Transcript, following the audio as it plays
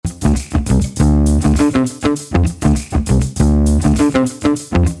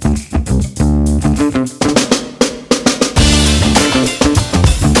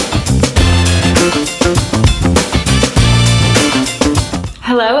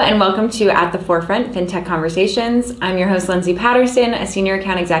and welcome to At the Forefront Fintech Conversations. I'm your host, Lindsay Patterson, a senior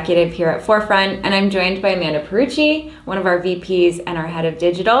account executive here at Forefront, and I'm joined by Amanda Perrucci, one of our VPs and our head of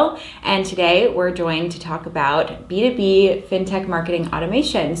digital. And today we're joined to talk about B2B fintech marketing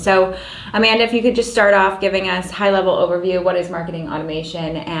automation. So Amanda, if you could just start off giving us high-level overview, what is marketing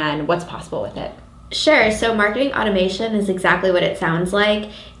automation and what's possible with it? Sure. So marketing automation is exactly what it sounds like.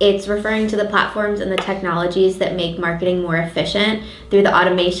 It's referring to the platforms and the technologies that make marketing more efficient through the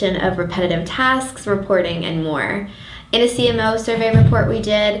automation of repetitive tasks, reporting, and more. In a CMO survey report we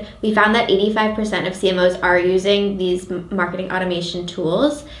did, we found that 85% of CMOs are using these marketing automation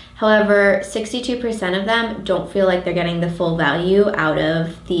tools. However, 62% of them don't feel like they're getting the full value out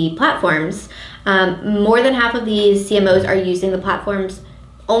of the platforms. More than half of these CMOs are using the platforms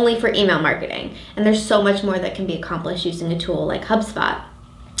only for email marketing, and there's so much more that can be accomplished using a tool like HubSpot.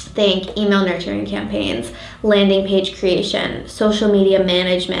 Think email nurturing campaigns, landing page creation, social media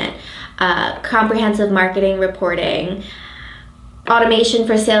management, comprehensive marketing reporting, automation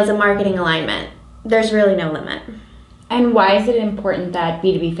for sales and marketing alignment. There's really no limit. And why is it important that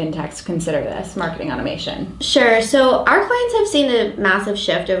B2B fintechs consider this marketing automation? Sure. So our clients have seen a massive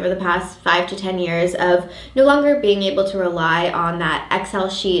shift over the past 5 to 10 years of no longer being able to rely on that Excel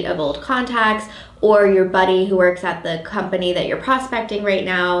sheet of old contacts or your buddy who works at the company that you're prospecting right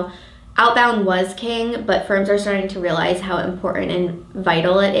now. Outbound was king, but firms are starting to realize how important and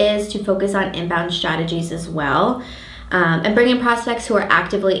vital it is to focus on inbound strategies as well. And bring in prospects who are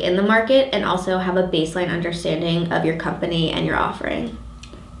actively in the market and also have a baseline understanding of your company and your offering.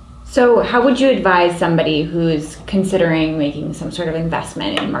 So how would you advise somebody who's considering making some sort of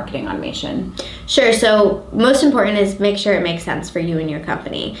investment in marketing automation? Sure. So most important is make sure it makes sense for you and your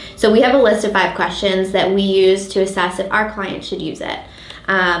company. So we have a list of 5 questions that we use to assess if our client should use it.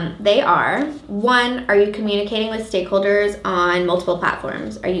 They are: 1, are you communicating with stakeholders on multiple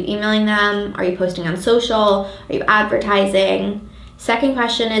platforms? Are you emailing them? Are you posting on social? Are you advertising? Second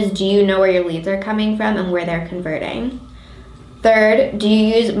question is, do you know where your leads are coming from and where they're converting? Third, do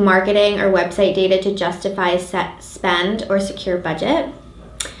you use marketing or website data to justify set spend or secure budget?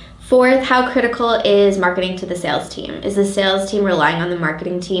 Fourth, how critical is marketing to the sales team? Is the sales team relying on the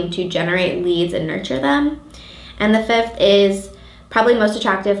marketing team to generate leads and nurture them? And the fifth is probably most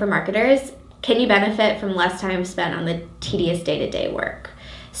attractive for marketers: can you benefit from less time spent on the tedious day-to-day work?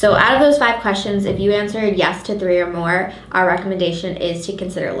 So out of those 5 questions, if you answered yes to 3 or more, our recommendation is to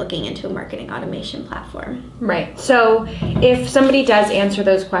consider looking into a marketing automation platform. Right. So if somebody does answer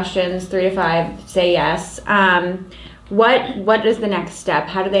those questions, 3 to 5, say yes, what is the next step?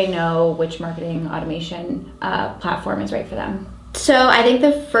 How do they know which marketing automation platform is right for them? So I think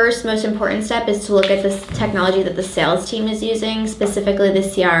the first most important step is to look at this technology that the sales team is using, specifically the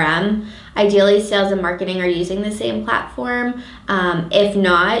CRM. Ideally, sales and marketing are using the same platform. If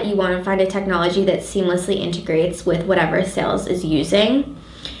not, you want to find a technology that seamlessly integrates with whatever sales is using.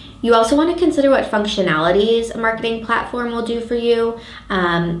 You also want to consider what functionalities a marketing platform will do for you.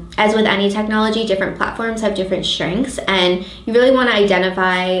 As with any technology, different platforms have different strengths, and you really want to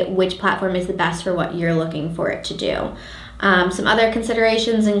identify which platform is the best for what you're looking for it to do. Some other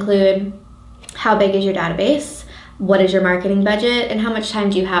considerations include: how big is your database? What is your marketing budget? And how much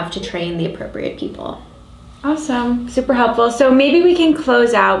time do you have to train the appropriate people? Awesome, super helpful. So maybe we can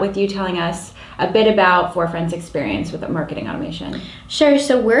close out with you telling us a bit about Forefront's experience with marketing automation. Sure.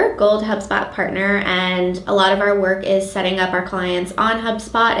 So we're a Gold HubSpot partner, and a lot of our work is setting up our clients on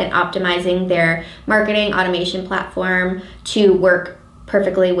HubSpot and optimizing their marketing automation platform to work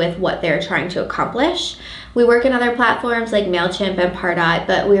perfectly with what they're trying to accomplish. We work in other platforms like MailChimp and Pardot,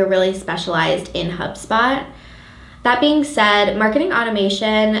 but we are really specialized in HubSpot. That being said, marketing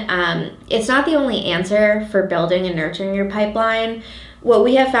automation, it's not the only answer for building and nurturing your pipeline. What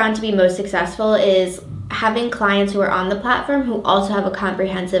we have found to be most successful is having clients who are on the platform who also have a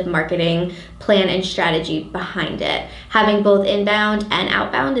comprehensive marketing plan and strategy behind it. Having both inbound and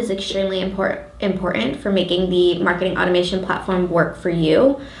outbound is extremely important for making the marketing automation platform work for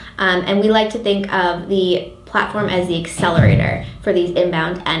you. And we like to think of the platform as the accelerator for these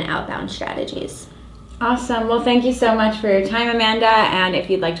inbound and outbound strategies. Awesome. Well, thank you so much for your time, Amanda. And if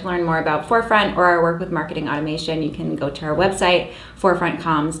you'd like to learn more about Forefront or our work with marketing automation, you can go to our website,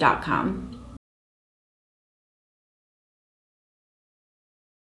 forefrontcoms.com.